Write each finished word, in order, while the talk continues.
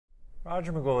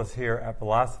Roger McGuill here at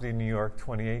Velocity New York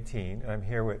 2018, and I'm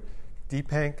here with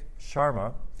Deepank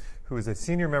Sharma, who is a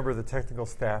senior member of the technical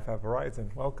staff at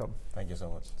Verizon. Welcome. Thank you so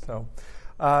much. So,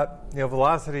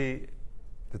 Velocity,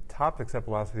 the topics at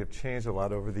Velocity have changed a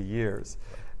lot over the years,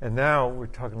 and now we're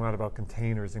talking a lot about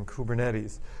containers and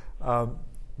Kubernetes.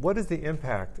 What is the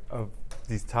impact of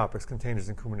these topics, containers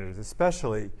and Kubernetes,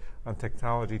 especially on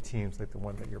technology teams like the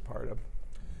one that you're part of?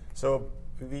 So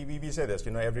we say this,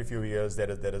 every few years there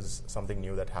is something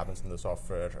new that happens in the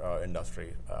software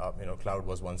industry. Cloud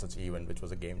was one such event, which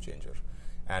was a game changer.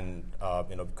 And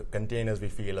containers we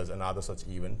feel is another such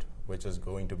event, which is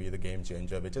going to be the game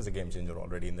changer, which is a game changer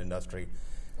already in the industry.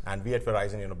 And we at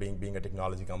Verizon, being a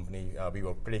technology company, we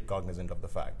were pretty cognizant of the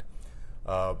fact.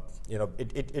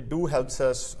 It do helps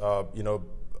us,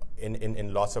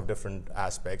 in lots of different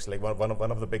aspects. Like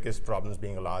one of the biggest problems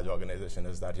being a large organization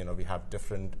is that we have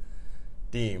different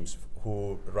teams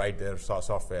who write their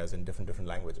softwares in different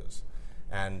languages,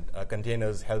 and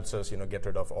containers helps us get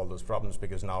rid of all those problems,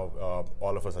 because now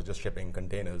all of us are just shipping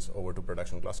containers over to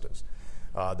production clusters.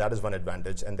 That is one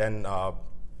advantage, and then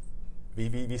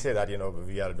we say that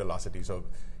we are at Velocity, so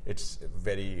it's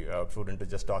very prudent to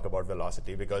just talk about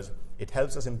velocity, because it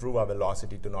helps us improve our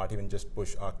velocity to not even just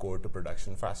push our code to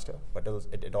production faster, but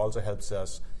it also helps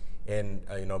us in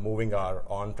moving our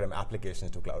on-prem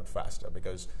applications to cloud faster,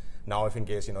 because now if in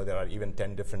case there are even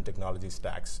 10 different technology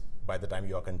stacks, by the time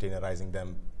you are containerizing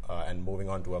them and moving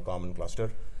on to a common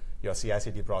cluster, your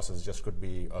CI/CD process just could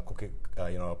be a cookie,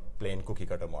 plain cookie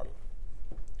cutter model.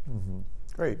 Mm-hmm.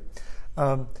 Great.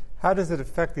 How does it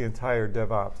affect the entire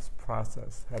DevOps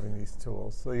process, having these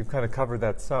tools? So you've kind of covered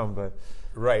that some, but...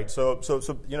 Right. So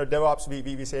DevOps,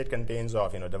 we say it contains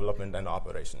of, development and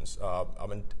operations.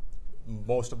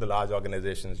 Most of the large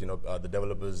organizations, the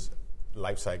developer's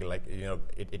life cycle,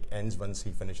 it ends once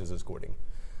he finishes his coding.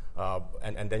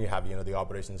 And then you have, the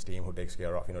operations team who takes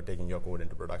care of, taking your code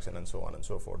into production and so on and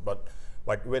so forth. But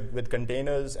with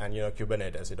containers and,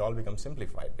 Kubernetes, it all becomes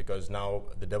simplified, because now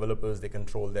the developers, they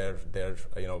control their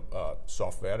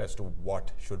software as to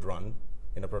what should run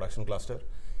in a production cluster.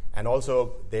 And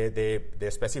also they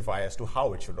specify as to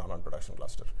how it should run on production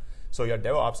cluster. So your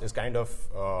DevOps is kind of,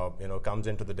 comes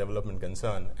into the development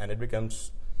concern, and it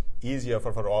becomes easier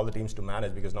for all the teams to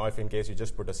manage, because now if in case you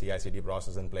just put a CI/CD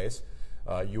process in place,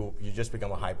 you just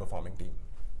become a high-performing team.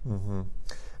 Mm-hmm.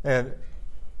 And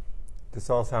this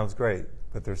all sounds great,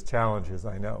 but there's challenges,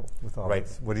 I know, with all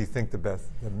this. What do you think the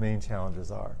main challenges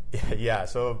are? Yeah.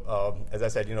 So as I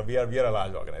said, we are a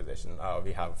large organization.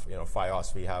 We have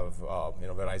FiOS, we have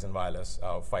Verizon Wireless,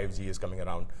 5G is coming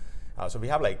around. So we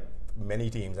have many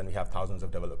teams, and we have thousands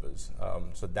of developers.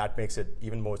 So that makes it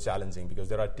even more challenging, because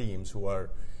there are teams who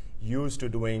are used to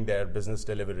doing their business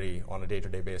delivery on a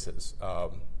day-to-day basis. But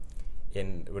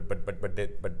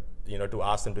to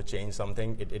ask them to change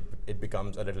something, it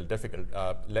becomes a little difficult.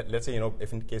 Let's say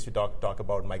if in case we talk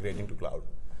about migrating to cloud,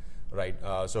 right?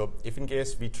 So if in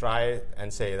case we try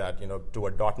and say that to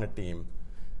a .NET team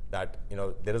that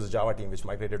there is a Java team which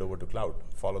migrated over to cloud,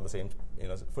 follow the same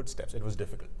footsteps, it was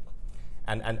difficult.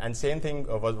 And same thing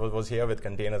was here with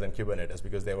containers and Kubernetes,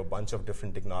 because there were a bunch of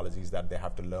different technologies that they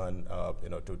have to learn,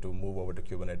 to move over to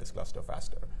Kubernetes cluster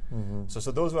faster. Mm-hmm.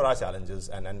 So those were our challenges,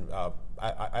 and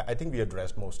I think we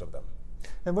addressed most of them.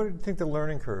 And what do you think the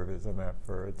learning curve is on that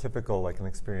for a typical, an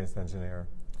experienced engineer?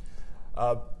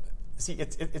 See,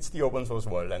 it's the open source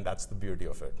world, and that's the beauty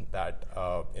of it. That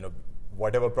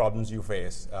whatever problems you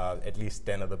face, at least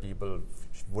 10 other people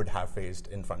would have faced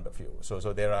in front of you. So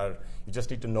you just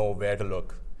need to know where to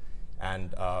look,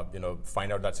 and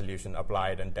find out that solution,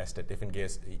 apply it, and test it. If in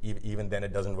case even then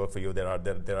it doesn't work for you, there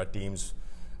are teams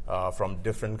from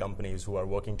different companies who are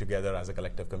working together as a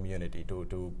collective community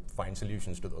to find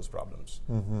solutions to those problems.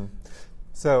 Mm-hmm.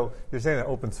 So you're saying that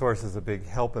open source is a big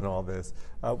help in all this.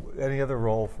 Any other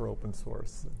role for open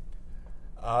source?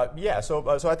 Yeah. So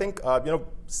I think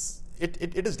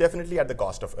It is definitely at the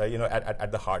cost of,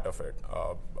 at the heart of it.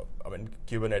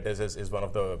 Kubernetes is one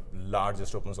of the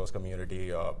largest open source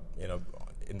community,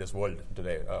 in this world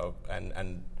today,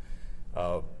 and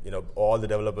all the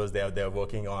developers they're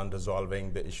working on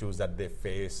resolving the issues that they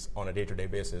face on a day-to-day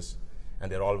basis,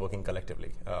 and they're all working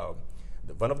collectively.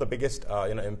 One of the biggest,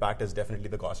 impact is definitely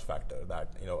the cost factor. That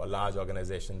a large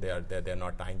organization they're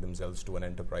not tying themselves to an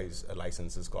enterprise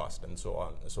licenses cost and so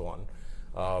on.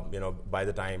 By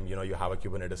the time you have a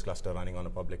Kubernetes cluster running on a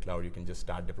public cloud, you can just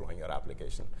start deploying your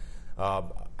application.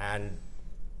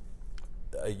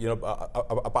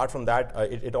 Apart from that,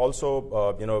 it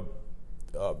also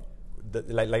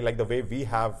the way we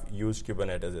have used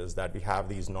Kubernetes is that we have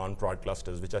these non-prod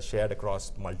clusters which are shared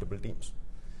across multiple teams.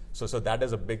 So that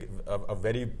is a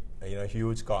very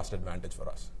huge cost advantage for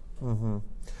us. Mm-hmm.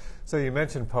 So you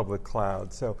mentioned public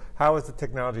cloud. So how has the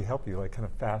technology helped you, like kind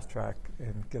of fast track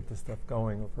and get this stuff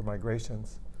going for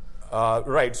migrations?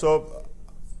 Right. So,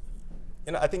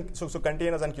 I think so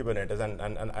containers and Kubernetes,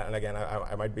 and again,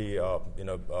 I might be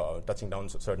touching down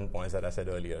certain points that I said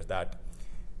earlier. That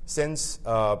since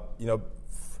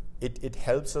it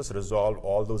helps us resolve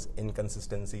all those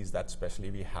inconsistencies that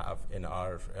especially we have in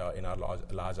our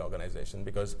large organization,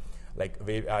 because like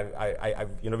we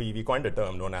coined a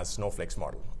term known as snowflakes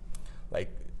model. Like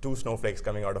 2 snowflakes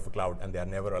coming out of a cloud and they are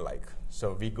never alike.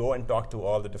 So we go and talk to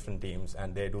all the different teams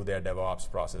and they do their DevOps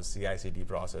process, CI/CD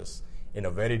process in a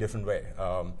very different way.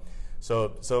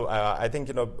 I think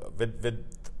with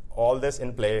all this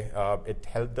in play, it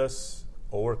helped us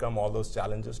overcome all those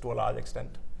challenges to a large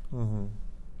extent. Mm-hmm.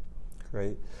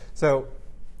 Great. So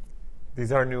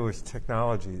these are newest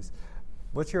technologies.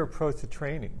 What's your approach to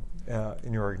training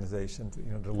in your organization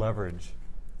to leverage?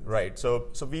 Right. So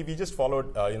we just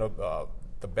followed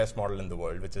the best model in the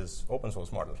world, which is open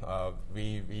source model.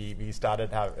 We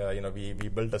started we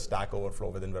built a Stack Overflow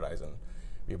within Verizon.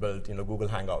 We built Google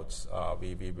Hangouts.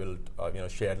 We built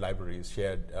shared libraries,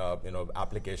 shared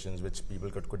applications which people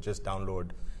could just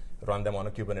download, run them on a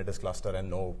Kubernetes cluster,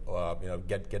 and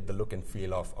get the look and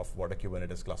feel of what a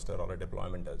Kubernetes cluster or a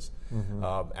deployment is. Mm-hmm.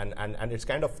 And it's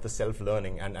kind of the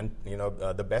self-learning. And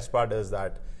the best part is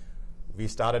that we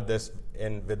started this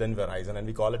within Verizon, and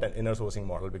we call it an inner sourcing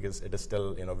model because it is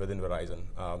still within Verizon.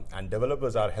 And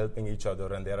developers are helping each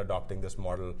other, and they're adopting this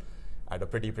model at a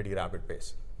pretty rapid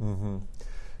pace. Mm-hmm.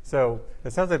 So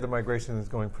it sounds like the migration is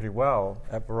going pretty well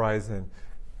at Verizon.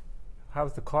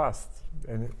 How's the cost,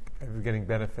 and are you getting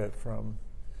benefit from?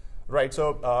 Right.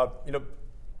 So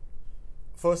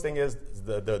first thing is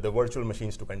the virtual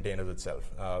machines to containers itself.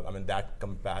 That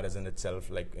comparison itself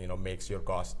makes your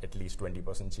cost at least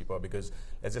 20% cheaper, because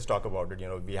let's just talk about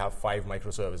it. We have 5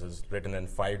 microservices written in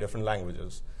 5 different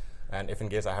languages. And if in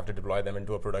case I have to deploy them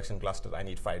into a production cluster, I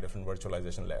need 5 different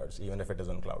virtualization layers, even if it is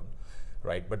on cloud,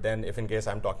 right? But then if in case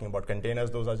I'm talking about containers,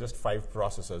 those are just 5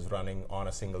 processes running on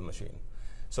a single machine.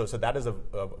 So that is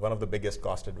one of the biggest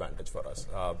cost advantage for us.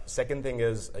 Second thing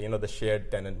is the shared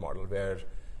tenant model, where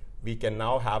we can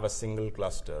now have a single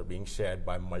cluster being shared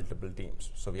by multiple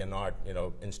teams. So we are not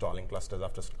installing clusters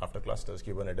after clusters.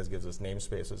 Kubernetes gives us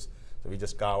namespaces. So we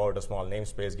just carve out a small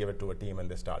namespace, give it to a team, and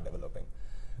they start developing.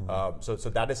 Mm-hmm. So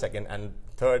that is second. And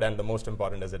third, and the most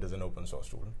important, is it is an open source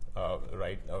tool,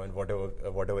 right?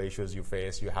 Whatever issues you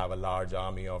face, you have a large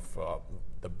army of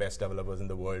the best developers in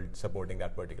the world supporting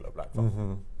that particular platform.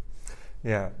 Mm-hmm.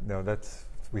 Yeah, no,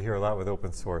 we hear a lot with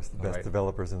open source, the best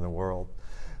developers in the world.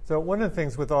 So one of the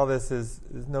things with all this is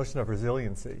the notion of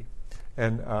resiliency.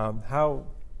 And how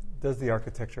does the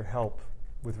architecture help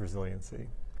with resiliency?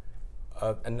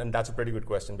 And that's a pretty good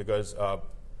question, because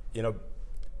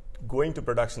going to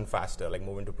production faster, like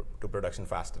moving to production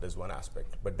faster, is one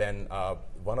aspect. But then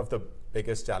one of the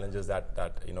biggest challenges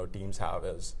that teams have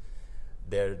is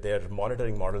their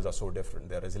monitoring models are so different.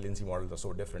 Their resiliency models are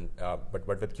so different. But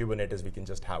with Kubernetes, we can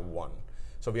just have one.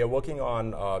 So we are working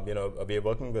on, we are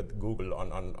working with Google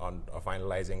on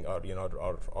finalizing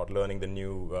or learning the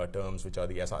new terms, which are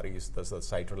the SREs, the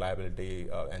site reliability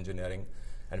engineering.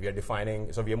 And we are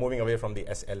defining, so we are moving away from the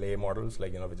SLA models,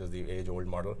 which is the age-old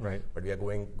model. Right. But we are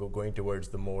going towards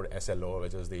the more SLO,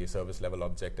 which is the service level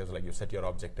objectives. Like you set your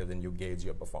objectives and you gauge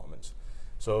your performance.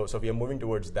 So we are moving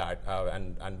towards that,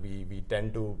 and we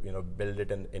tend to build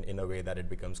it in a way that it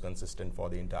becomes consistent for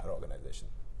the entire organization.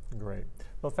 Great.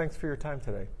 Well, thanks for your time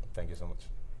today. Thank you so much.